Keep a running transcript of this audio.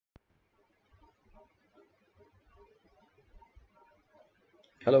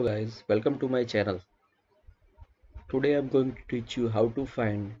Hello guys, welcome to my channel. Today I'm going to teach you how to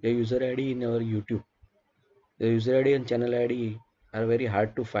find your user ID in our YouTube. The user ID and channel ID are very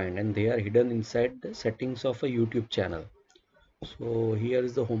hard to find and they are hidden inside the settings of a YouTube channel. So here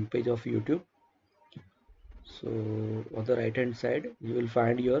is the home page of YouTube. So on the right hand side you will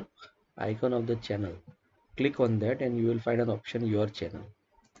find your icon of the channel. Click on that and you will find an option your channel.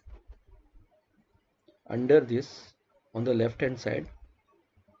 Under this, on the left hand side,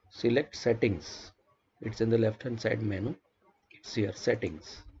 select settings. It's in the left hand side menu. It's here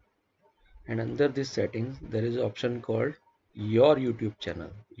settings. And under this settings there is an option called your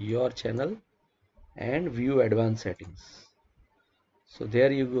channel and view advanced settings. So there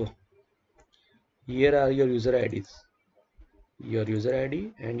you go. Here are your user IDs, your user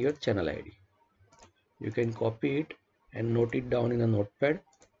ID and your channel ID. You can copy it and note it down in a notepad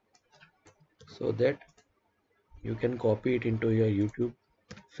so that you can copy it into your YouTube,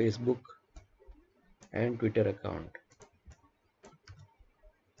 Facebook and Twitter account.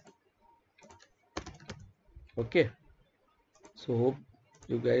 Okay, so hope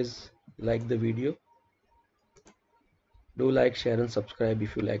you guys like the video. Do like, share and subscribe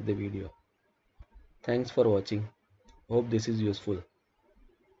if you like the video. Thanks for watching. Hope this is useful.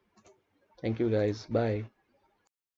 Thank you guys. Bye.